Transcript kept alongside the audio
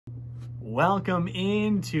Welcome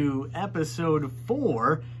into episode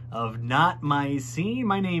 4 of Not My Scene.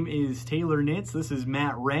 My name is Taylor Nitz. This is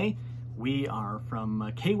Matt Ray. We are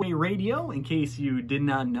from K-Way Radio, in case you did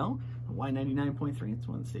not know. Y99.3, it's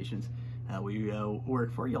one of the stations we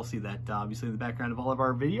work for. You'll see that obviously in the background of all of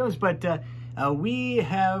our videos. But we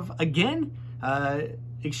have, again,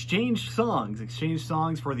 exchanged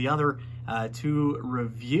songs for the other to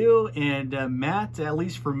review. And Matt, at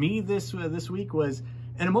least for me this week, was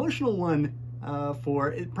an emotional one.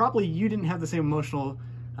 Probably you didn't have the same emotional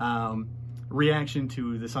reaction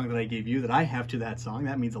to the song that I gave you that I have to that song.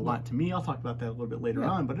 That means a lot to me. I'll talk about that a little bit later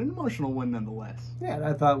on, but an emotional one nonetheless. Yeah, and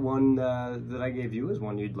I thought one that I gave you is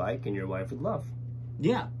one you'd like and your wife would love.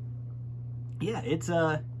 Yeah, it's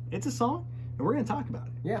a song, and we're going to talk about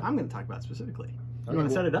it. Yeah, I'm going to talk about it specifically. Okay, you want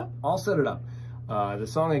to set it up? I'll set it up. The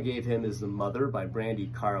song I gave him is "The Mother" by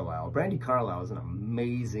Brandi Carlile. Brandi Carlile is an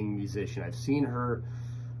amazing musician. I've seen her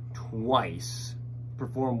twice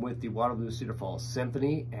perform with the Waterloo Cedar Falls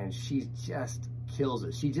Symphony, and she just kills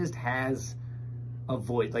it. She just has a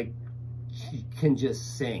voice, like she can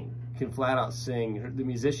just sing, can flat out sing. The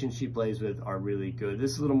musicians she plays with are really good.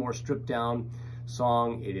 This is a little more stripped down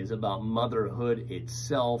song. It is about motherhood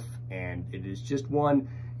itself, and it is just one,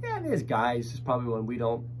 yeah, it is, guys, it's probably one we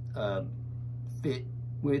don't fit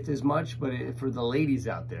with as much, but for the ladies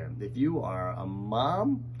out there, if you are a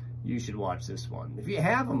mom, you should watch this one. If you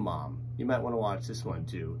have a mom, you might want to watch this one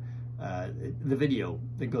too. The video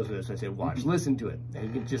that goes with this, I say watch, listen to it. And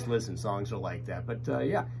you can just listen, songs are like that. But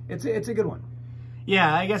yeah, it's a good one.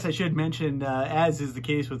 Yeah, I guess I should mention, as is the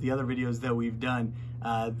case with the other videos that we've done,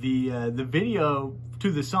 the video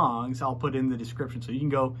to the songs I'll put in the description, so you can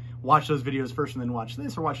go watch those videos first and then watch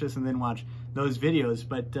this, or watch this and then watch those videos.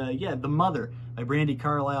 But yeah, "The Mother" by Brandi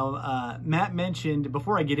Carlile. Matt mentioned,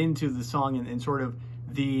 before I get into the song and sort of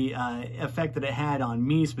the effect that it had on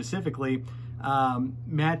me specifically,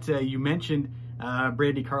 Matt, you mentioned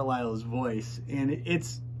Brandi Carlile's voice, and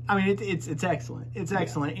it's excellent. It's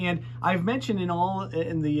excellent. Yeah. And I've mentioned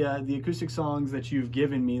in the acoustic songs that you've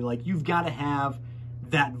given me, like, you've got to have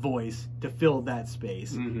that voice to fill that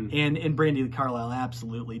space. Mm-hmm. And Brandi Carlile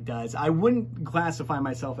absolutely does. I wouldn't classify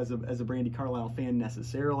myself as a Brandi Carlile fan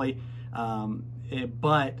necessarily,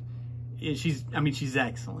 but she's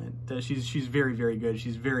excellent. She's very, very good.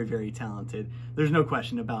 She's very, very talented. There's no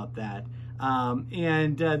question about that.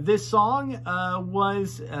 And this song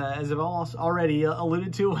was, as I've already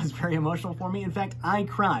alluded to, was very emotional for me. In fact, I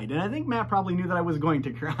cried, and I think Matt probably knew that I was going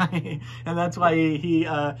to cry, and that's why he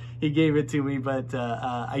gave it to me. But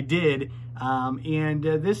I did, and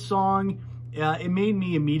this song, it made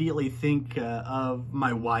me immediately think of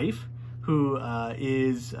my wife, who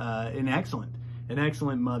is an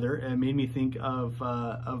excellent mother. It made me think of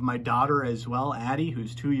my daughter as well, Addie,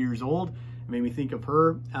 who's 2 years old. It made me think of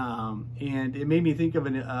her, and it made me think of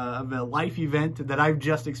a life event that I've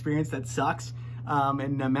just experienced that sucks,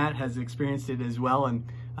 and Matt has experienced it as well, and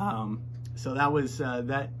so that was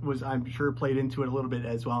I'm sure played into it a little bit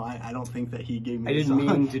as well. I don't think that he gave me. I didn't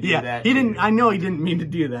mean to do that. He didn't. I know he didn't mean to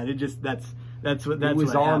do that. It just that's what it was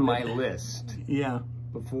what on happened. my list. Yeah.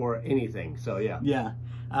 Before anything, so yeah. Yeah,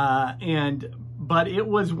 but it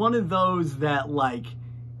was one of those that, like,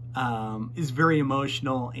 is very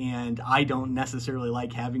emotional, and I don't necessarily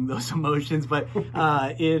like having those emotions, but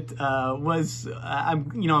it was.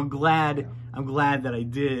 I'm glad that I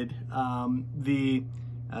did. The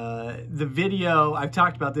video, I've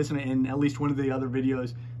talked about this in at least one of the other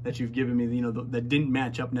videos that you've given me, that didn't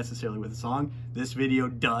match up necessarily with the song. This video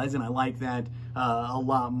does, and I like that a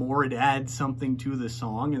lot more. It adds something to the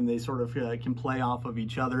song, and they sort of can play off of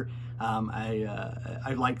each other.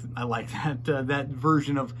 I like that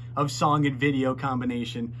version of song and video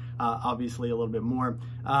combination, obviously a little bit more.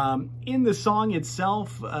 In the song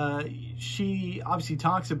itself, she obviously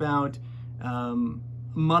talks about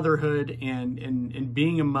motherhood and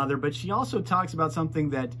being a mother, but she also talks about something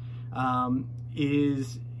that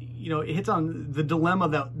is, it hits on the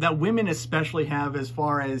dilemma that women especially have, as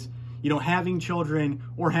far as, having children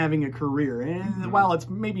or having a career. And while it's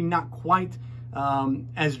maybe not quite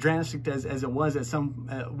as drastic as it was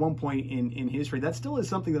at one point in history, that still is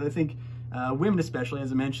something that I think women especially,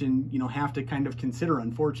 as I mentioned, have to kind of consider,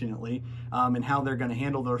 unfortunately, and how they're going to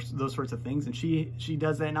handle those sorts of things. And she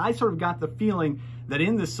does that. And I sort of got the feeling that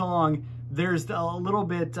in the song, there's a little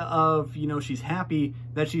bit of, she's happy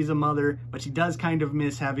that she's a mother, but she does kind of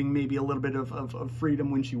miss having maybe a little bit of freedom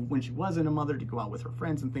when she wasn't a mother, to go out with her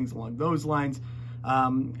friends and things along those lines.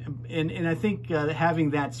 And I think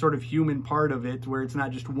having that sort of human part of it, where it's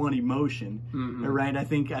not just one emotion, right? I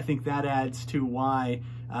think that adds to why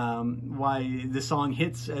the song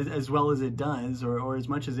hits as well as it does, or as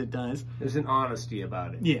much as it does. There's an honesty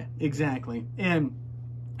about it. Yeah, exactly. And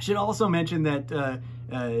I should also mention that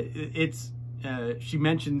she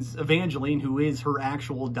mentions Evangeline, who is her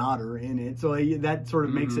actual daughter in it, so that sort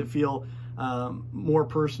of makes it feel more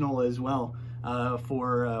personal as well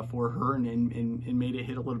for her, and made it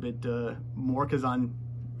hit a little bit more, because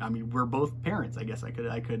we're both parents. I guess I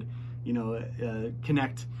could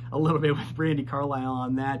connect a little bit with Brandi Carlile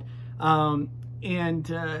on that. And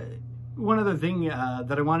one other thing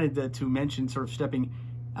that I wanted to mention, sort of stepping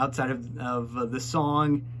outside of the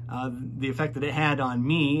song, the effect that it had on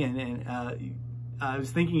me, and I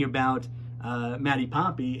was thinking about Maddie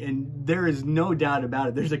Poppy, and there is no doubt about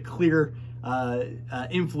it. There's a clear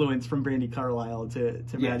influence from Brandi Carlile to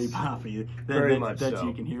Maddie Poppy that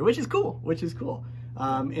you can hear, which is cool.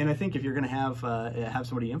 And I think if you're going to have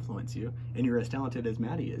somebody influence you, and you're as talented as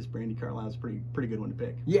Maddie is, Brandi Carlile is a pretty good one to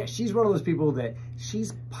pick. Yeah, she's one of those people that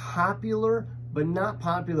she's popular, but not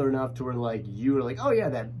popular enough to where like you're like, oh yeah,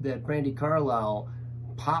 that Brandi Carlile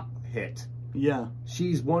pop hit. Yeah,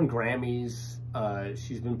 she's won Grammys.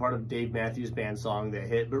 She's been part of Dave Matthews Band song that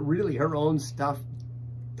hit, but really her own stuff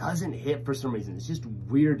doesn't hit for some reason. It's just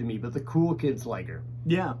weird to me, but the cool kids like her.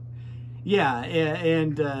 Yeah. Yeah,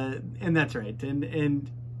 and that's right. And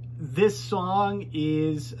this song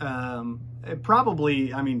is probably,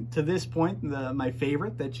 to this point, my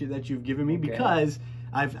favorite that you've given me, because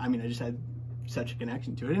I just had such a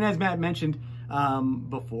connection to it. And as Matt mentioned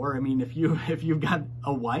before, if you've got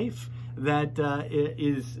a wife that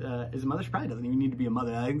is a mother, she probably doesn't even need to be a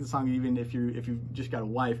mother. I think the song, even if you've just got a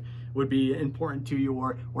wife, would be important to you,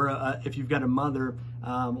 or if you've got a mother,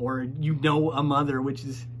 or a mother, which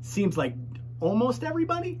seems like almost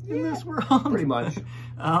everybody in this world. Pretty much.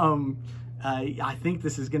 I think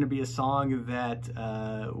this is going to be a song that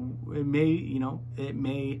it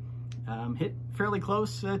may hit fairly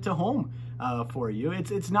close to home for you.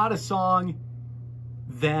 It's not a song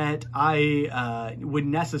that I would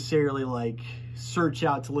necessarily search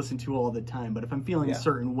out to listen to all the time, but if I'm feeling a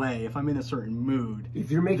certain way, if I'm in a certain mood, if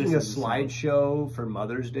you're making a slideshow for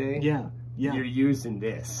Mother's Day, you're using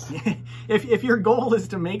this. if your goal is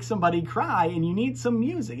to make somebody cry and you need some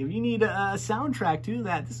music, if you need a soundtrack to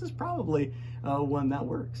that, this is probably one that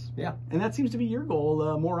works. Yeah, and that seems to be your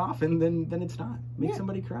goal more often than it's not. Make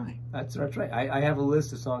somebody cry. That's right. I have a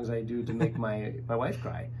list of songs I do to make my wife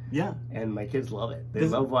cry. Yeah, and my kids love it. They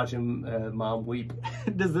love watching Mom weep.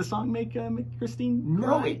 Does this song make Christine cry?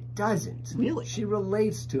 No, it doesn't. Really? She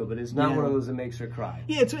relates to it, but it's not one of those that makes her cry.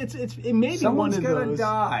 Yeah, it may be Someone's one of gonna those.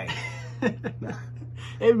 die.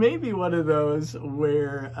 It may be one of those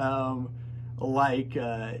where,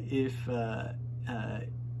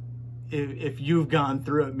 if you've gone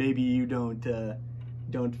through it, maybe you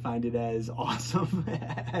don't find it as awesome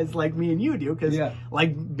as like me and you do, because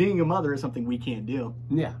being a mother is something we can't do.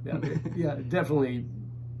 Yeah, definitely.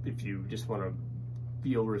 If you just want to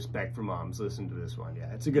feel respect for moms, listen to this one.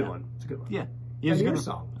 Yeah, it's a good one. It's a good one. Yeah. Yeah, it's a good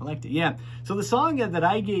song. I liked it. Yeah. So the song that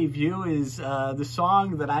I gave you is the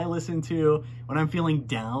song that I listen to when I'm feeling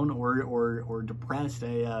down or depressed.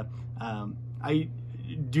 I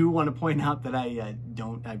do want to point out that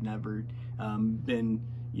I've never been,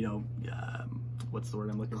 what's the word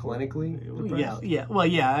I'm looking for? Clinically depressed? Yeah. Well,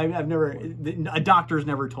 yeah, I've never, a doctor's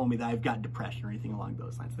never told me that I've got depression or anything along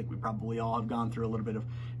those lines. I think we probably all have gone through a little bit of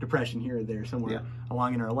depression here or there somewhere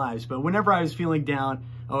along in our lives. But whenever I was feeling down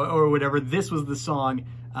or whatever, this was the song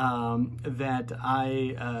that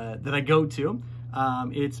I go to.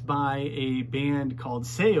 It's by a band called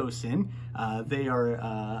Saosin. They are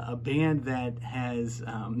a band that has,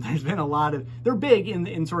 there's been a lot of, they're big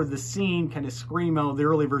in sort of the scene, kind of screamo, the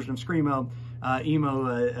early version of screamo,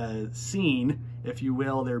 emo scene, if you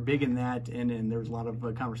will. They're big in that, and there's a lot of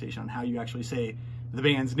conversation on how you actually say the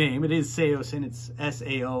band's name. It is Saosin. It's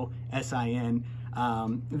Saosin.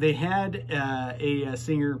 They had a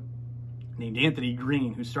singer named Anthony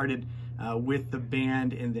Green who started with the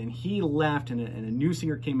band, and then he left, and a new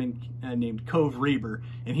singer came in named Cove Reber,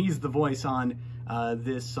 and he's the voice on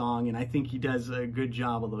this song, and I think he does a good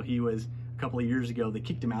job, although he was, a couple of years ago, they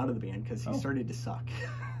kicked him out of the band because he started to suck.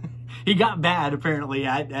 He got bad, apparently,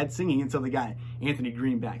 at singing, and so they got Anthony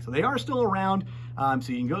Green back. So they are still around, so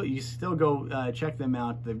you can still go check them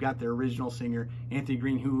out. They've got their original singer, Anthony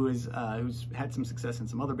Green, who's had some success in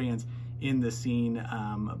some other bands in the scene,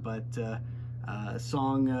 but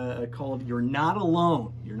song called "You're Not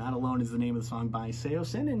Alone." "You're Not Alone" is the name of the song by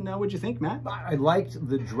Saosin. And what'd you think, Matt? I liked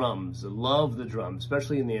the drums. I love the drums,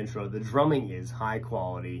 especially in the intro. The drumming is high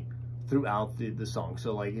quality throughout the song.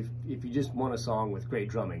 So like if you just want a song with great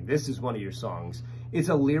drumming, this is one of your songs. It's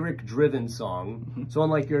a lyric driven song. So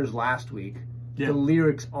unlike yours last week, the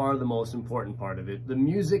lyrics are the most important part of it. The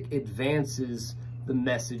music advances the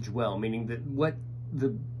message well, meaning that what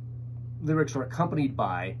the lyrics are accompanied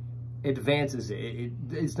by advances it.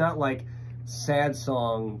 It's not like sad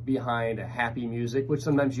song behind a happy music, which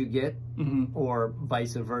sometimes you get, or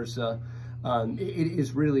vice versa.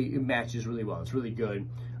 It matches really well. It's really good.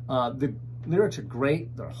 The lyrics are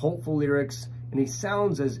great. They're hopeful lyrics, and he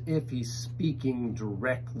sounds as if he's speaking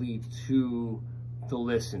directly to the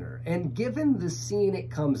listener. And given the scene it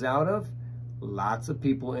comes out of, lots of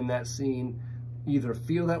people in that scene either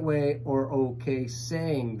feel that way or okay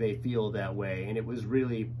saying they feel that way. And it was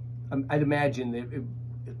really, I'd imagine that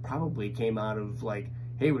it probably came out of like,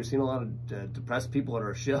 hey, we're seeing a lot of depressed people at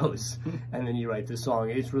our shows. And then you write this song.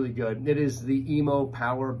 It's really good. It is the emo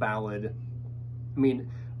power ballad. I mean,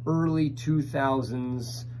 early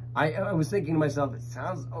 2000s. I was thinking to myself, it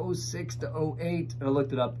sounds 06 to 08. And I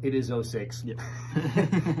looked it up. It is 06. Yeah.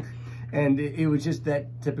 And it was just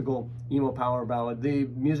that typical emo power ballad. The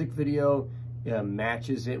music video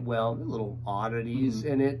matches it well. Little oddities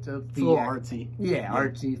in it. It's a little artsy. Yeah,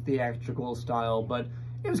 artsy, theatrical style. But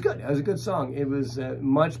it was good. It was a good song. It was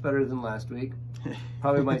much better than last week.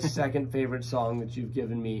 Probably my second favorite song that you've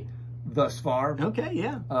given me thus far. Okay,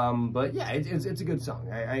 yeah. But yeah, it's a good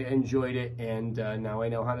song. I enjoyed it, and now I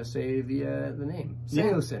know how to say the name.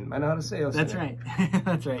 Saosin. Yeah. I know how to say Saosin. That's right.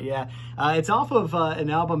 That's right, yeah. It's off of an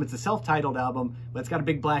album. It's a self-titled album, but it's got a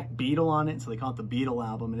big black beetle on it, so they call it the Beetle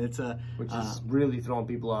album, and it's a... Which is really throwing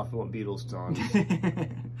people off who want Beatles songs.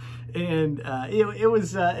 And it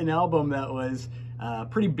was an album that was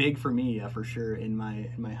pretty big for me, for sure, in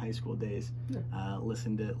my high school days. Yeah.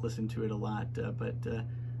 Listened to it a lot,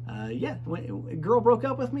 yeah, when a girl broke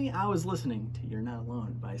up with me, I was listening to "You're Not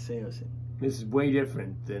Alone" by Saosin. This is way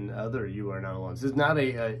different than other "You Are Not Alone." This is not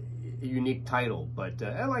a unique title, but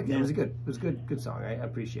I liked it. Yeah. It was a good song. I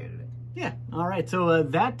appreciated it. Yeah. All right. So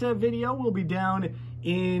that video will be down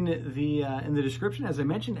in the description, as I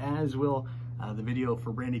mentioned, as will the video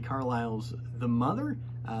for Brandi Carlile's "The Mother,"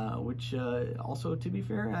 which also, to be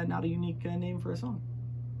fair, not a unique name for a song.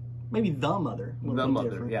 Maybe "The Mother." The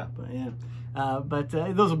Mother, yeah. But yeah. But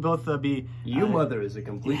those will both be... You Mother is a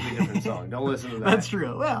completely different song. Don't listen to that. That's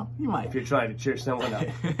true. Well, you might. If you're trying to cheer someone up.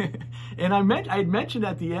 And I'd mentioned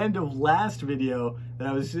at the end of last video that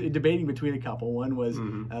I was debating between a couple. One was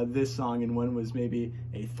this song, and one was maybe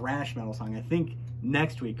a thrash metal song. I think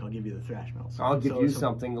next week I'll give you the thrash metal song. I'll give you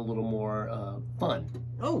something a little more fun.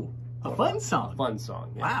 Oh, a fun song. A fun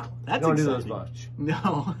song, yeah. Wow, that's Don't exciting. do those much.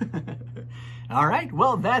 No. All right,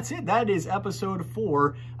 well, that's it. That is episode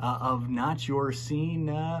 4 of Not Your Scene.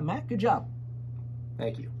 Matt, good job.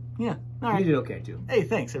 Thank you. Yeah, all right. You did okay, too. Hey,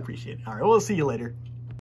 thanks. I appreciate it. All right, we'll see you later.